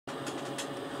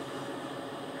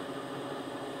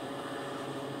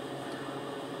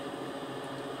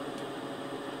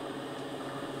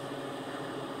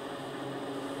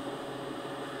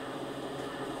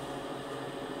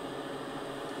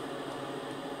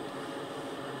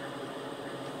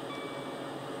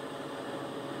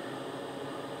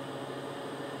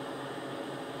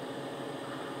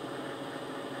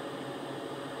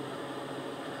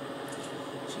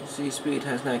See, speed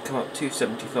has now come up to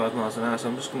 75 miles an hour, so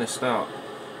I'm just going to start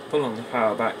pulling the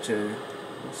power back to,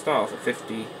 start off at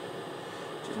 50,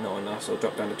 which is not enough, so I'll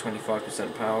drop down to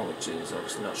 25% power, which is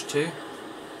obviously notch 2.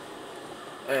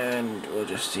 And we'll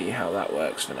just see how that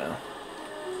works for now.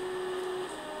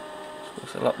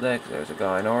 Still up there because there's a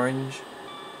guy in orange.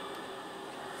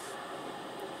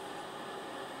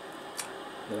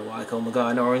 I don't know why I call him the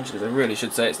guy in orange, because I really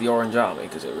should say it's the Orange Army,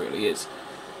 because it really is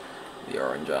the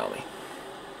Orange Army.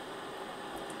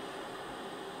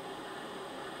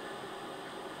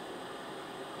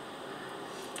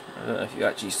 I don't know if you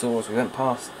actually saw as we went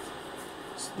past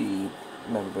the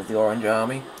member of the Orange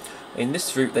Army. In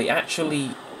this route they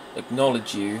actually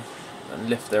acknowledge you and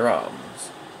lift their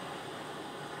arms.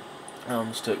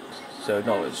 So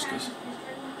acknowledged.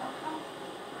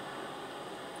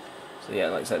 So yeah,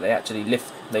 like I said, they actually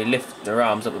lift their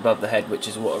arms up above the head, which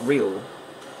is what a real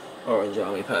Orange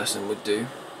Army person would do,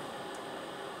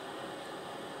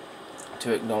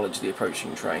 to acknowledge the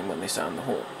approaching train when they sound the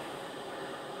horn.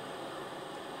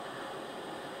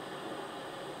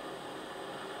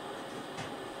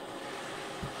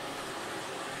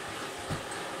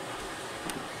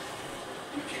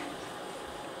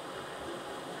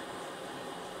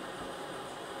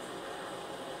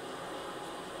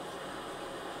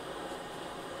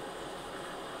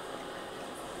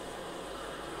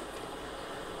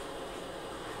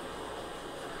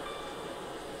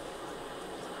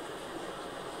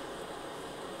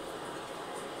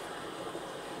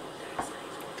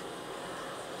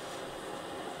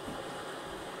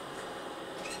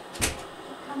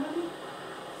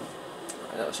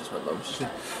 That was just my mum. She's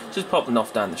just popping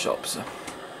off down the shop, so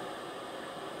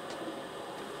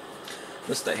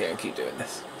let's stay here and keep doing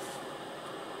this.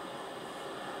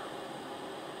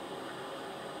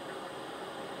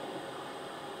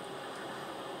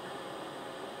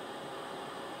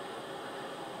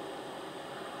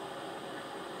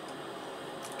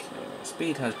 Okay,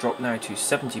 speed has dropped now to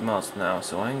 70 miles an hour,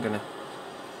 so I'm going to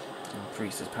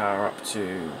increase this power up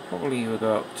to, probably we'll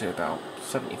go up to about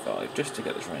 75, just to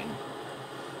get the train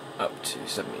up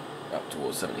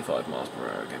towards 75 miles per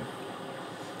hour again.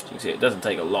 So you can see it doesn't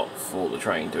take a lot for the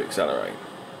train to accelerate.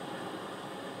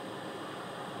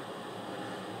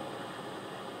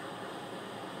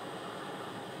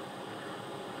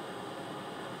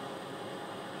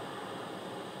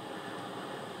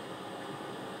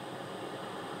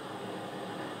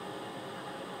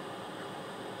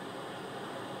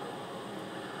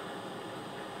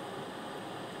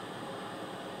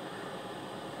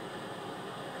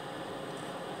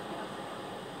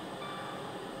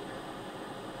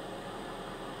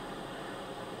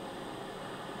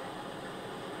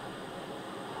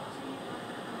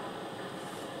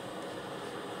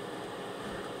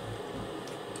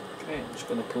 Okay, I'm just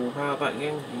going to pull the power back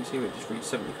again. You can see we just reached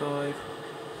 75.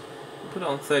 We'll put it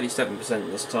on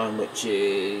 37% this time, which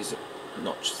is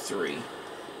notch 3.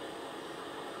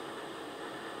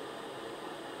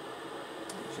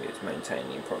 See, it's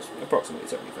maintaining approximately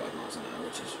 75 miles an hour,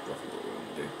 which is roughly what we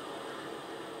want to do.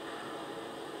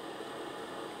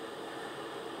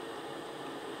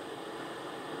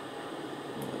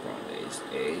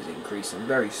 It is increasing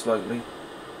very slowly.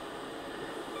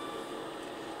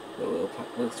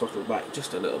 We'll throttle back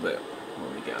just a little bit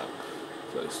when we get up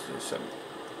close to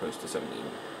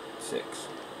 17.6.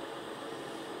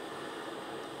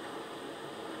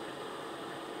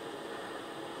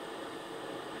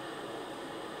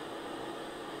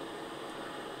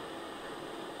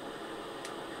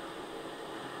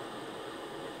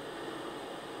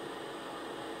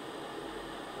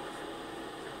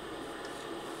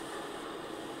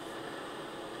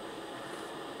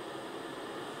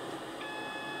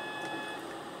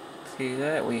 See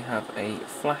there, we have a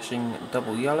flashing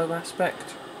double yellow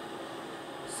aspect.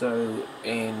 So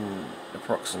in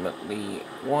approximately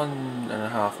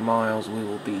 1.5 miles we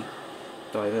will be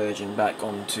diverging back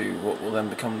onto what will then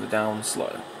become the down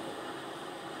slow.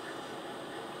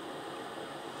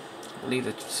 I believe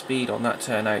the speed on that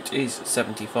turnout is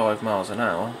 75 miles an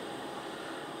hour,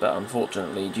 but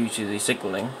unfortunately due to the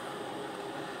signalling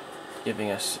giving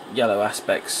us yellow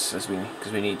aspects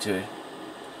because we need to,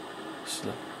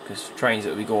 because trains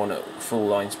that would be going at full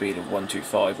line speed of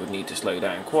 125 would need to slow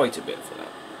down quite a bit for that.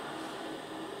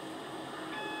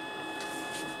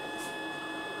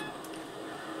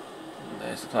 And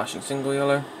there's the flashing single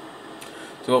yellow.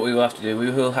 So what we will have to do, we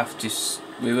will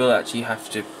actually have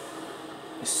to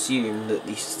assume that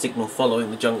the signal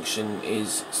following the junction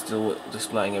is still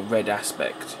displaying a red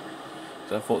aspect.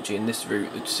 So unfortunately in this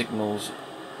route the signals,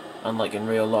 unlike in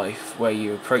real life where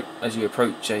you approach, as you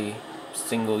approach a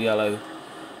single yellow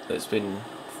that's been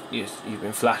you've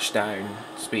been flashed down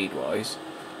speed-wise.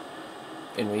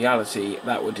 In reality,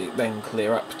 that would then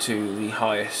clear up to the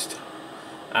highest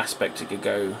aspect it could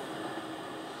go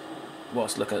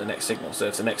whilst looking at the next signal. So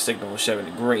if the next signal was showing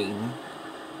green,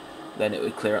 then it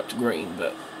would clear up to green,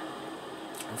 but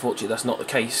unfortunately that's not the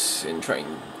case in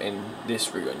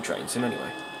this route in Train Sim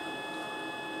anyway.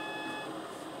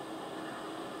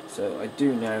 So I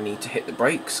do now need to hit the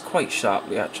brakes quite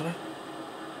sharply actually,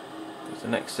 because the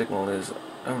next signal is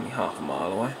only half a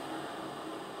mile away.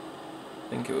 I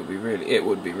think it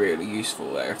would be really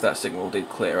useful there if that signal did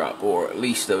clear up, or at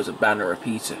least there was a banner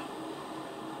repeater.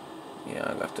 Yeah,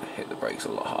 I'd have to hit the brakes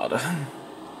a lot harder.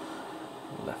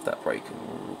 Left that brake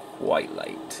quite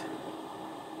late.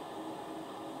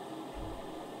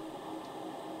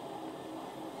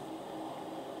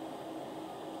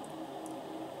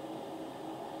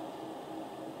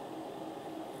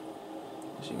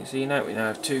 As you can see now, we now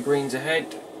have 2 greens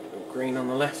ahead. Green on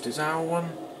the left is our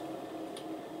one.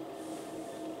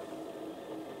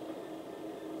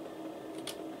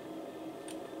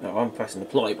 No, I'm pressing the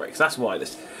ply brakes. That's why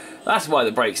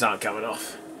the brakes aren't coming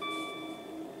off.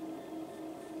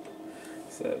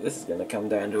 So this is going to come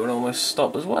down to an almost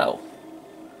stop as well.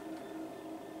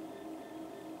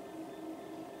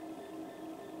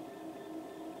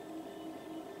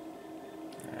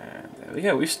 And there we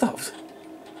go, we've stopped.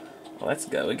 Let's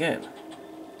go again.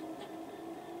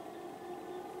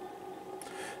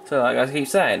 So like I keep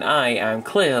saying, I am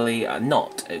clearly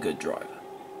not a good driver.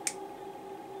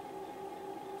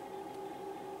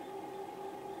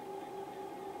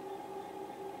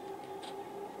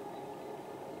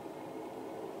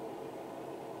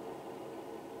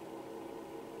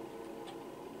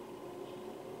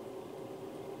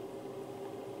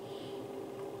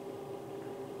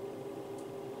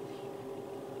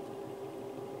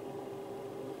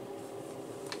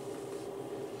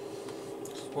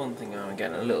 One thing I'm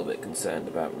getting a little bit concerned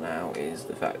about now is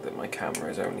the fact that my camera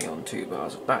is only on 2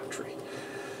 bars of battery,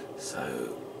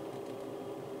 so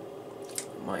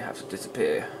I might have to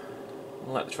disappear.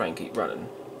 I'll let the train keep running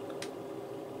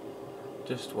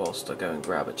just whilst I go and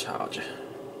grab a charger,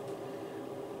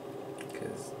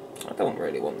 because I don't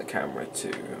really want the camera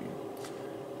to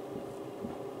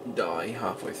die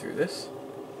halfway through this.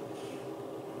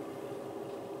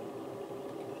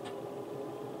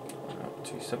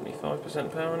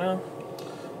 75% power now,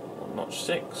 on notch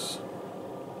 6.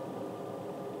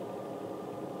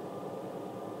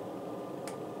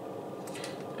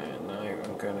 And now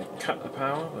I'm going to cut the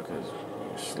power because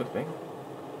we're slipping.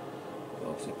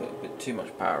 Obviously put a bit too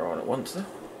much power on at once there.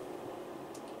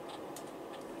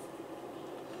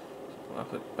 So I'll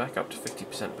put back up to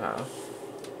 50% power.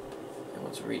 And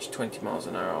once we reach 20 miles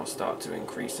an hour, I'll start to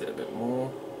increase it a bit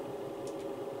more.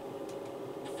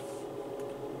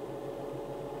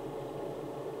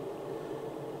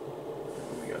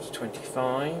 We go to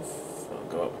 25. I'll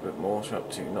go up a bit more, so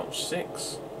up to notch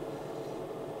 6.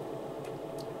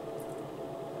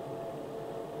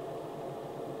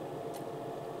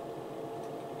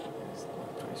 It's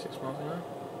 26 miles an hour.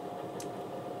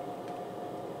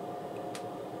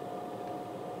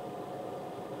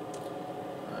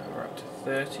 We're up to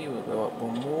 30, we'll go up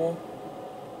one more.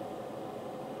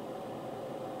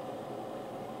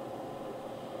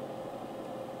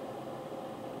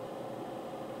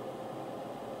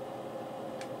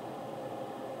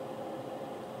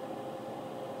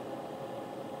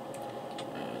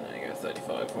 And there you go,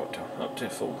 35, up to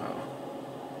full power.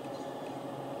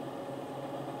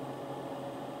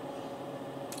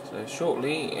 So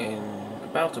shortly, in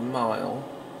about a mile,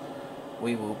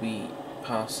 we will be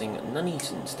passing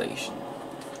Nuneaton station.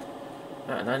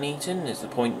 At Nuneaton is the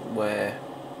point where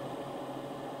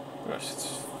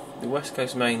the West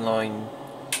Coast Main Line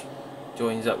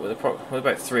joins up with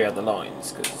about 3 other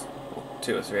lines, because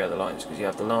 2 or 3 other lines, because you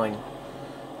have the line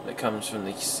that comes from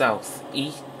the southwest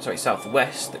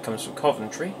that comes from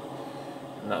Coventry,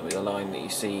 and that'll be the line that you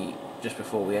see just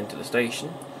before we enter the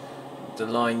station. The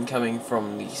line coming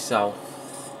from the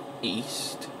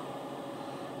southeast,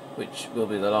 which will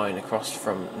be the line across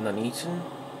from Nuneaton,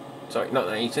 sorry, not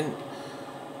Nuneaton,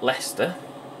 Leicester,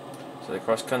 so the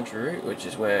cross-country route, which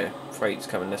is where freight's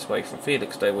coming this way from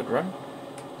Felixstowe would run.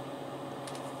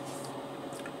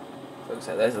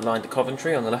 So there's the line to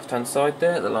Coventry on the left-hand side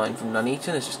there. The line from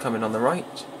Nuneaton is just coming on the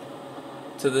right.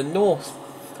 To the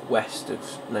north-west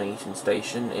of Nuneaton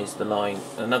station is the line,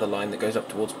 another line that goes up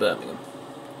towards Birmingham.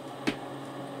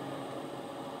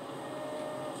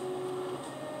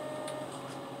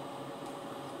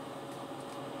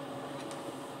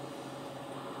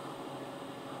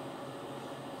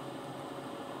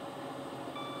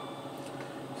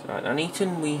 So at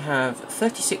Nuneaton we have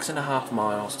 36.5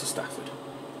 miles to Stafford.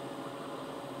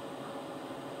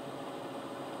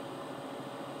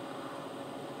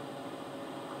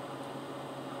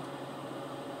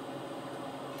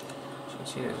 So you can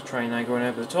see there's a train now going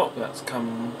over the top. That's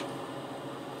come...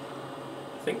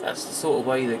 I think that's the sort of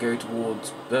way they go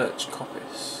towards Birch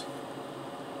Coppice.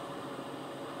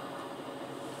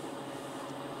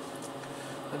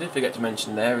 I did forget to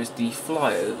mention there is the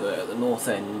flyover at the north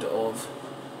end of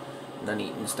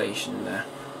Nuneaton station there.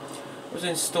 It was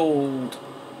installed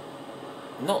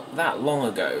not that long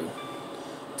ago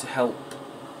to help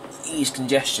ease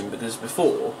congestion, because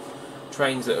before,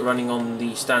 trains that are running on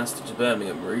the Stansted to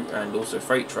Birmingham route and also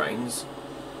freight trains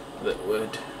that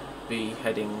would be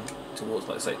heading towards,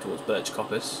 like say, towards Birch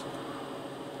Coppice.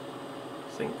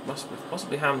 I think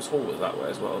possibly Hams Hall was that way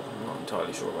as well. I'm not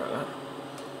entirely sure about that.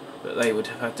 But they would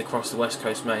have had to cross the West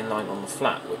Coast Main Line on the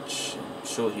flat, which I'm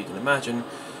sure you can imagine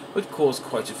would cause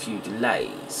quite a few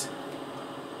delays.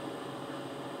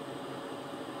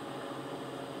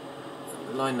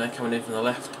 The line now coming in from the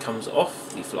left comes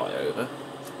off the flyover.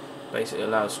 Basically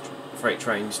allows freight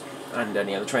trains and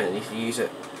any other train that needs to use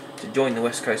it to join the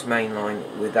West Coast Main Line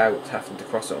without having to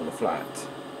cross it on the flat.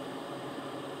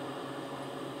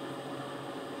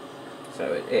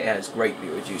 So it has greatly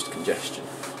reduced congestion.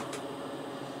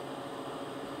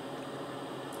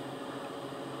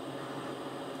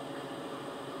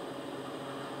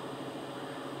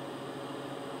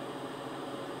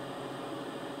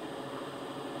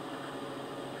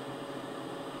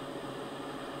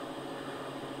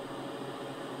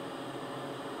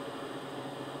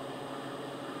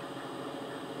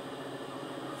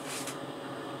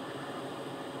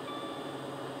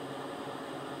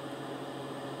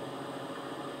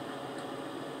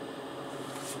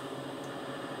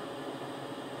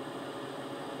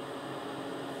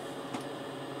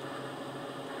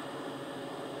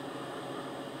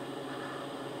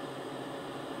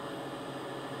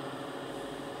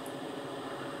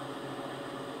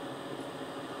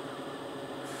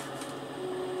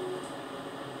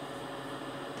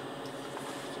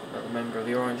 Another member of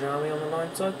the Orange Army on the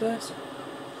line side there. So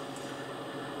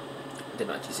I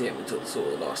didn't actually see him until the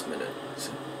sort of last minute.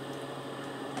 So.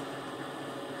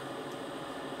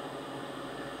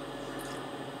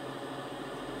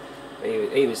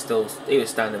 He was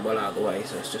standing well out of the way,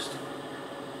 so it's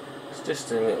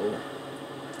just a little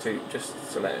toot just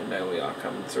to let him know we are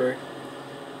coming through,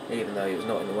 even though he was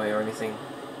not in the way or anything.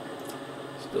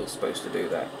 Still supposed to do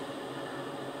that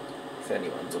if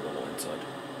anyone's on the line side.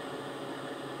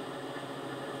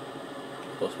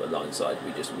 Of course, by line side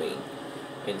we just mean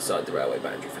inside the railway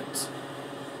boundary fence.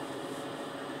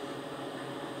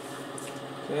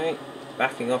 Okay,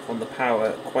 backing off on the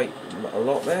power quite a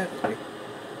lot there. The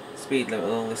speed limit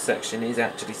along this section is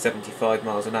actually 75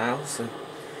 miles an hour, so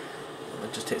I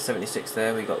just hit 76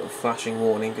 there. We got the flashing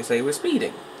warning to say we're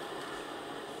speeding.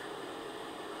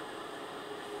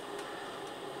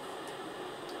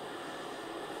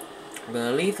 I'm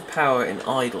going to leave the power in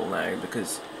idle now,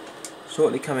 because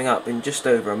shortly coming up in just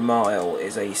over a mile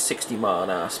is a 60 mile an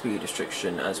hour speed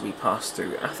restriction as we pass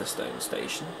through Atherstone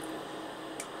station.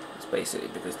 It's basically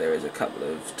because there is a couple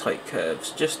of tight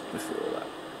curves just before that.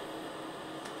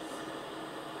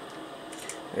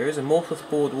 There is a Morpeth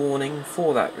board warning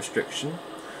for that restriction,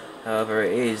 however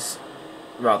it is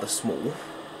rather small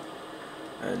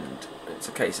and it's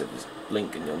a case of just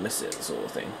blink and you'll miss it sort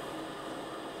of thing.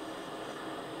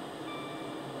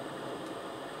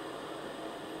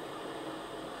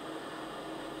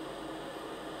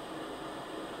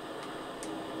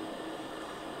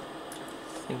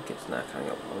 I think it's now coming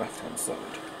up on the left hand side.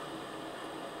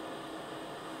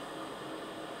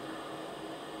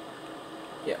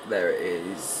 Yeah, there it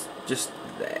is, just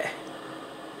there.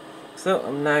 So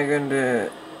I'm now going to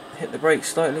hit the brakes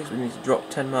slightly because we need to drop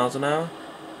 10 miles an hour.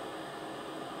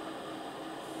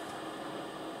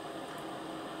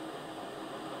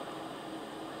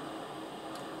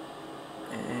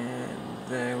 And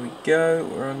there we go,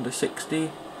 we're under 60.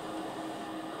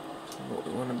 What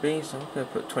we want to be, so I'm going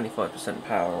to put 25%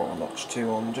 power or notch 2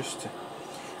 on just to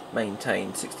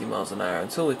maintain 60 miles an hour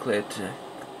until we're cleared to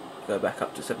go back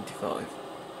up to 75.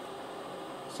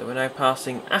 So we're now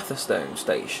passing Atherstone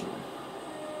station.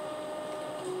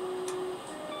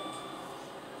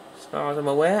 As far as I'm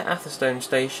aware, Atherstone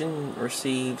station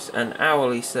receives an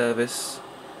hourly service,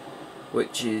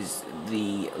 which is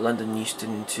the London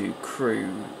Euston to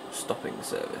Crewe stopping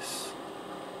service.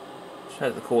 Which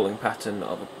has the calling pattern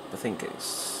of, I think it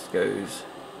goes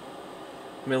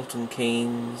Milton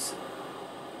Keynes,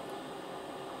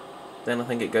 then I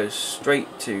think it goes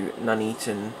straight to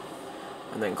Nuneaton,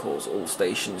 and then cause all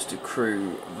stations to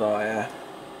crew via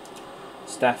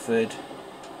Stafford,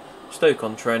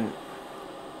 Stoke-on-Trent,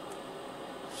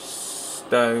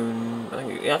 Stone.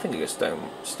 I think it goes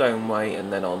Stoneway,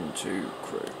 and then on to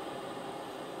Crewe.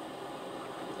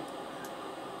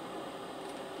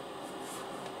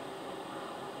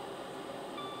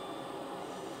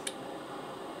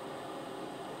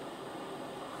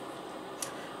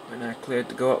 We're now cleared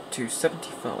to go up to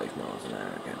 75 miles an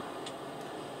hour again.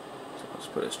 So let's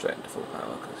put it straight into full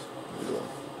power because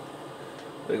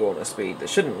we go on a speed that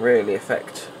shouldn't really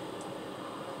affect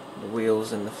the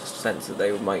wheels in the sense that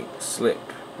they might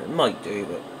slip. It might do,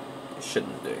 but it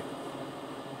shouldn't do.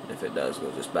 And if it does,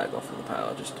 we'll just back off on the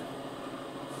power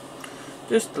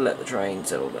just to let the train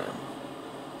settle down.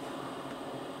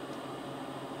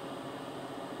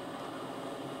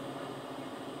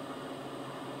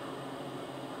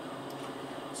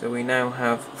 So we now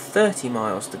have 30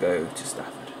 miles to go to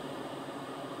Stafford.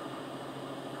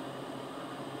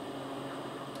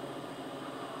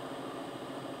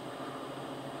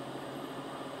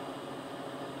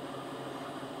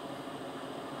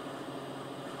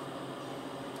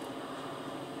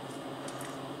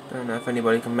 Don't know if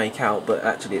anybody can make out, but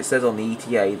actually it says on the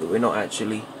ETA that we're not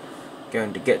actually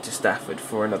going to get to Stafford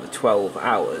for another 12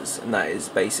 hours, and that is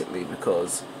basically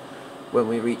because when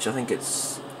we reach, I think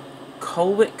it's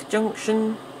Colwick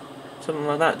Junction, something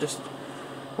like that, just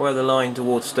where the line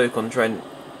towards Stoke-on-Trent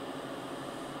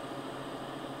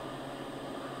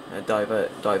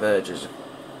diverges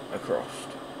across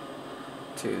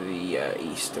to the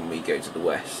east, and we go to the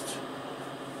west.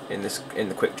 In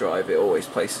the quick drive, it always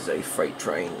places a freight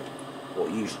train, or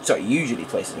usually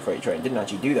places a freight train. Didn't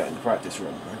actually do that in the practice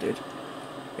run. I did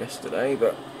yesterday,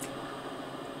 but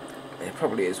there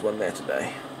probably is one there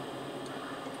today.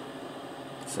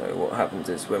 So what happens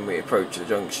is when we approach the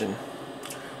junction,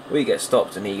 we get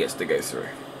stopped and he gets to go through.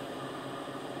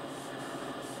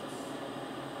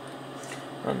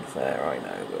 Unfair, I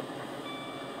know, but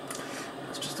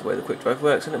that's just the way the quick drive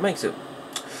works, and it makes it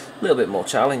a little bit more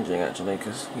challenging actually,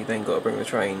 because you then got to bring the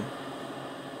train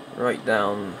right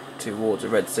down towards a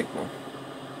red signal,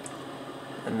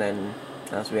 and then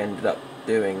as we ended up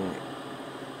doing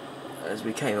as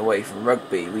we came away from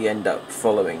Rugby, we end up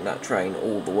following that train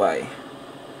all the way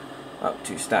up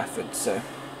to Stafford, so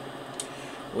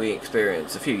we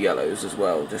experienced a few yellows as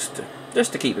well, just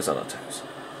to keep us on our toes.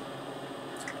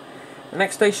 The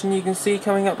next station you can see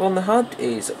coming up on the HUD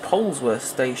is Polesworth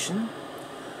Station,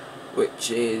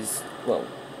 which is, well,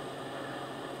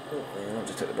 I'll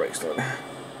just take the brakes down.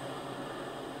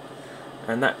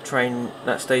 And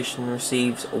that station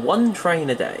receives one train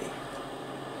a day,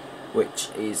 which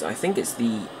is, I think it's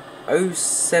the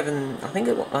 07, I think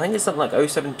it's something like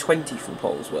 0720 from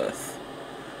Polesworth.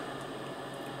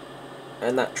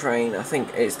 And that train, I think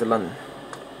it is the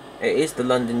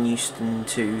London Euston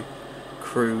to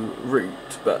Crewe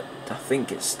route, but I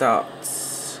think it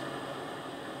starts,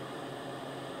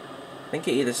 I think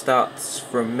it either starts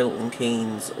from Milton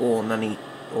Keynes or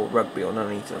Rugby or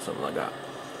Nuneaton or something like that.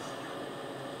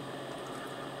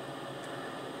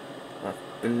 I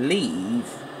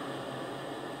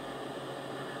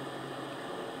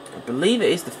believe it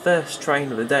is the first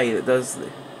train of the day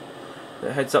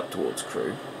that heads up towards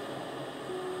Crewe.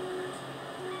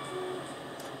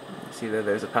 You see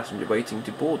there's a passenger waiting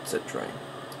to board said train.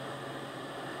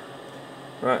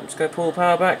 Right, I'm just going to pull the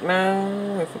power back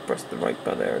now. If I press the right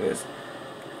button, there it is.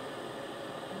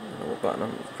 I don't know what button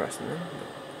I'm pressing there,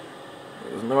 but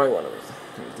it wasn't the right one, it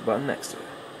was the button next to it.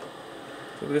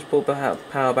 So we'll just pull the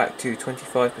power back to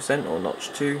 25% or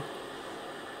notch 2,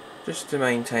 just to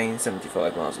maintain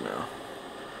 75 miles an hour.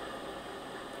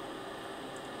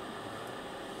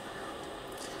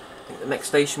 I think the next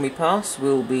station we pass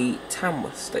will be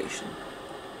Tamworth Station,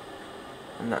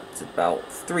 and that's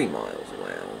about 3 miles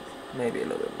away, or maybe a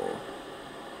little bit more.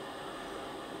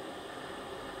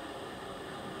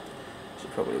 So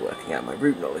probably working out my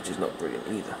route knowledge is not brilliant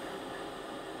either.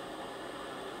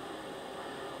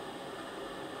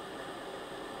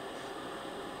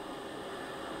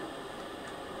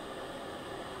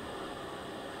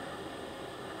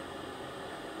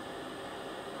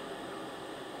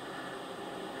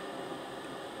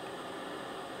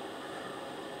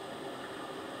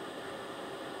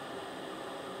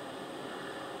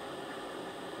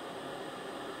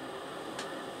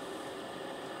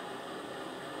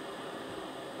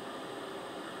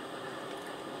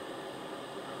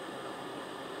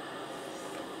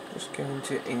 Just going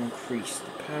to increase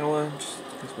the power just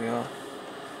because we are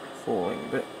falling a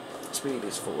bit. The speed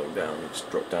is falling down, it's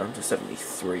dropped down to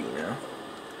 73 now.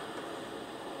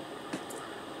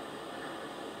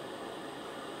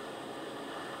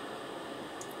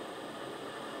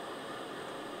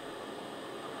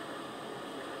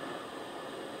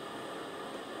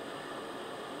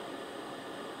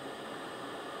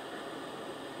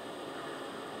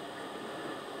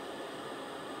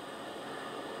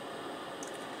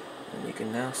 And you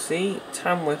can now see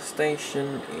Tamworth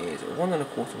Station is 1¼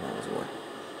 miles away.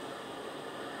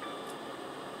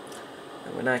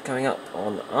 And we're now coming up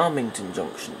on Armington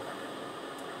Junction.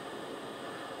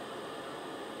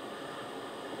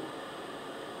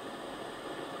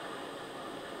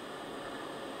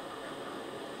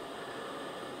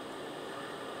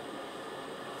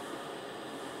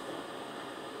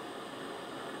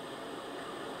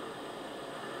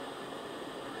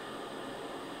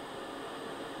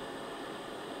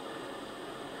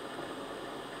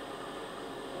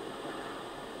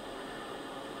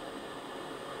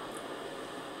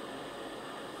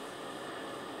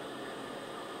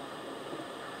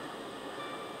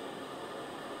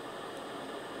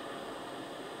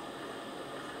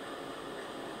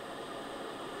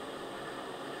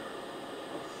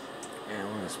 And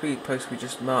on the speed post we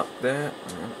just marked there,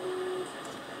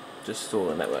 just saw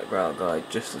the Network Rail guide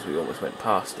just as we almost went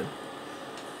past him.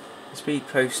 The speed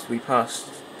post we passed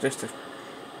just a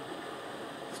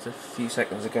few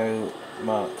seconds ago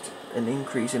marked an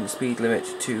increase in the speed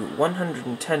limit to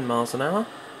 110 miles an hour,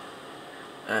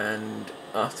 and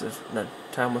after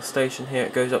Tamworth Station here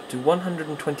it goes up to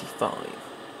 125.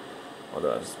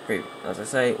 Although as I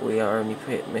say, we are only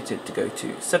permitted to go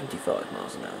to 75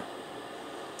 miles an hour.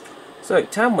 So,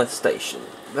 Tamworth Station,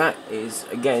 that is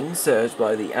again served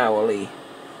by the hourly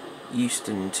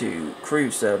Euston to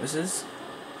Crewe services.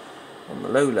 On the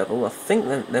low level, I think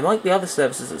there might be other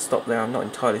services that stop there, I'm not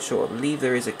entirely sure. I believe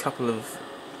there is a couple of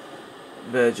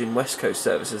Virgin West Coast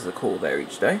services that call there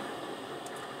each day.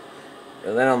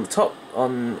 And then on the top,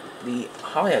 on the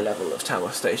higher level of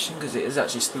Tamworth Station, because it is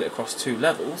actually split across 2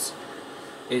 levels,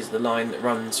 is the line that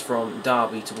runs from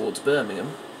Derby towards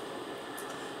Birmingham.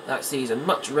 That sees a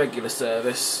much regular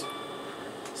service.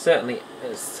 Certainly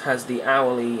has the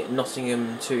hourly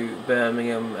Nottingham to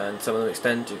Birmingham, and some of them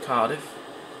extend to Cardiff.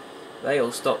 They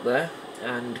all stop there,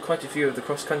 and quite a few of the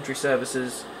cross-country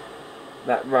services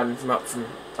that run from up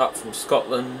from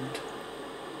Scotland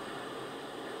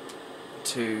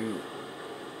to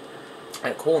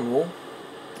Cornwall,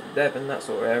 Devon, that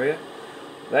sort of area.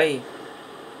 They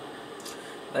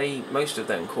most of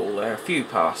them call there. A few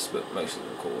pass, but most of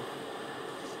them call.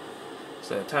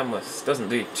 So Tamworth doesn't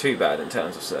do too bad in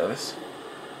terms of service.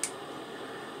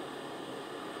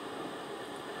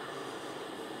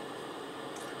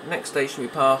 Next station we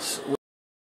pass